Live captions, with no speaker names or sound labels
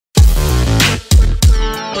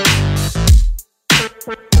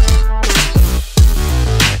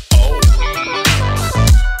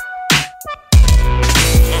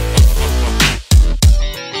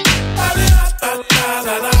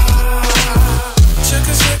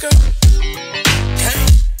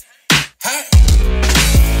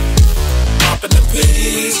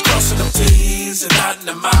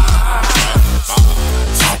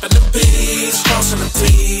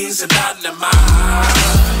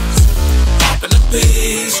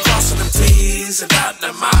T's and dotting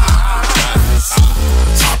them I's.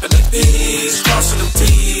 Popping the P's, crossing them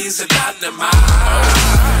T's and dotting them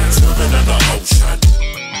I's. Swimming in the ocean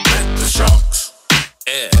with the sharks.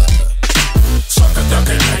 Yeah. Sucker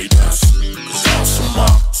ducking haters, cause y'all some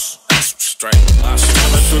marks. That's some straight.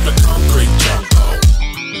 Swimming through the concrete jungle.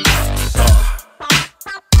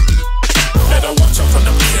 Better watch out for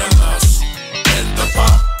them killers in the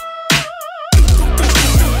park.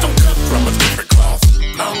 Don't cut from a different cloth.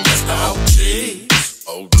 Long as the OGs.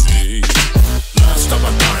 Last of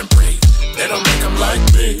a dying breed. They don't make them like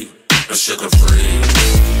me. The sugar free.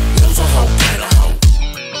 Lose a hoe, get a hoe.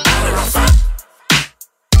 Matter of fact.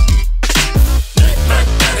 Knick-knack,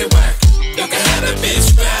 paddywhack. You can have that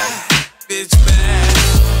bitch back. Bitch back.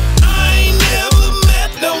 I ain't never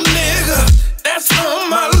met no nigga that's on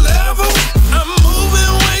my level. I'm moving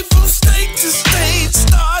away from state to state.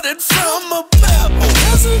 Started from a pebble.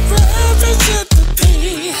 As a ravage at the P.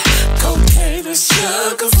 Cocaine and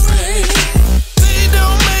sugar free. They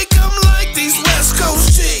don't make them like these West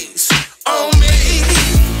Coast G's on me.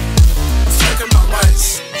 Taking my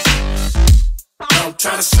waist. Don't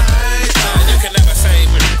try to save me. You can never save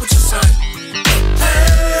me. What you say?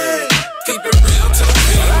 Hey, keep it real to the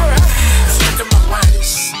beat. Taking my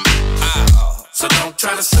waist. So don't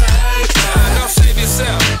try to save me. Don't save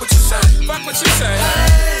yourself. What you say? Fuck what you say.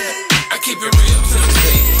 Hey, I keep it real to the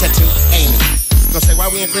beat. Tattoo Amy. Gonna say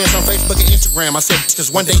why we ain't friends on Facebook and Instagram. I said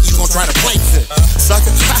cause one day you gon' try to play me.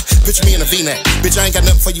 Sucker, ha, bitch me in a V-neck. Bitch I ain't got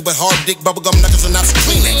nothing for you but hard dick, bubblegum knuckles and not some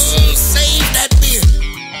Kleenex. Save that beard.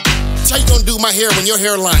 How you gonna do my hair when your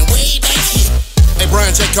hairline way back here? Hey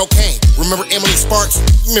Brian J. Kokane. Remember Emily Sparks?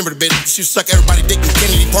 Remember the bitch? She suck everybody dick in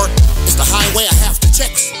Kennedy Park. It's the highway I have to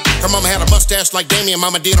check. Her mama had a mustache like Damien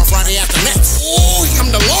mama did on Friday after next. Ooh,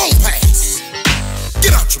 I'm the long pass.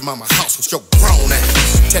 Get out your mama house with your grown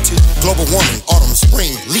ass. Tattoo, global warming, autumn,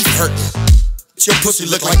 spring, leaf hurting. Your pussy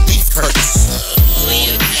look like beef curtains. Hey,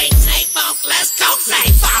 folks, let's go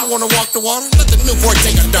safe. I wanna walk the water, let the Newport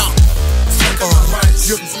take a dump.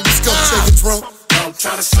 You go take a throat. Don't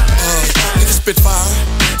try to say it can spit fire,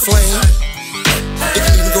 flame. It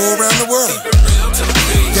can even go around the world. Keep it real to the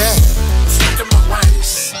beat. Yeah. Stuck in my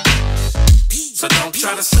waist. So don't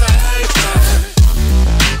try to say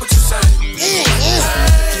what you say.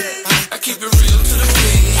 I keep it real to the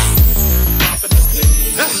beat. Popping the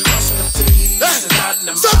P's, crossing the T's, and dotting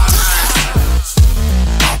them I's.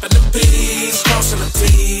 Popping the P's, crossing the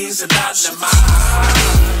T's, and dotting them I's.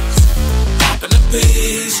 Popping the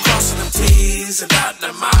P's, crossing the T's, and dotting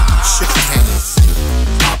them I's.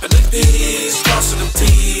 Popping the P's, crossing the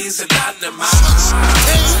T's, and dotting them I's.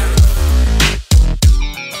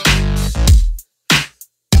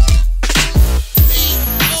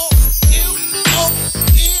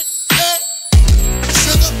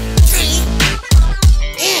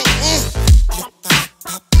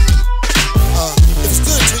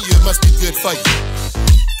 For you.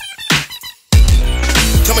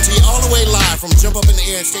 Coming to you all the way live from jump up in the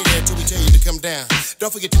air and stay there until we tell you to come down.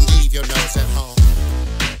 Don't forget to leave your nose at home.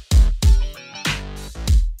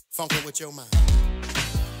 Funkin' with your mind.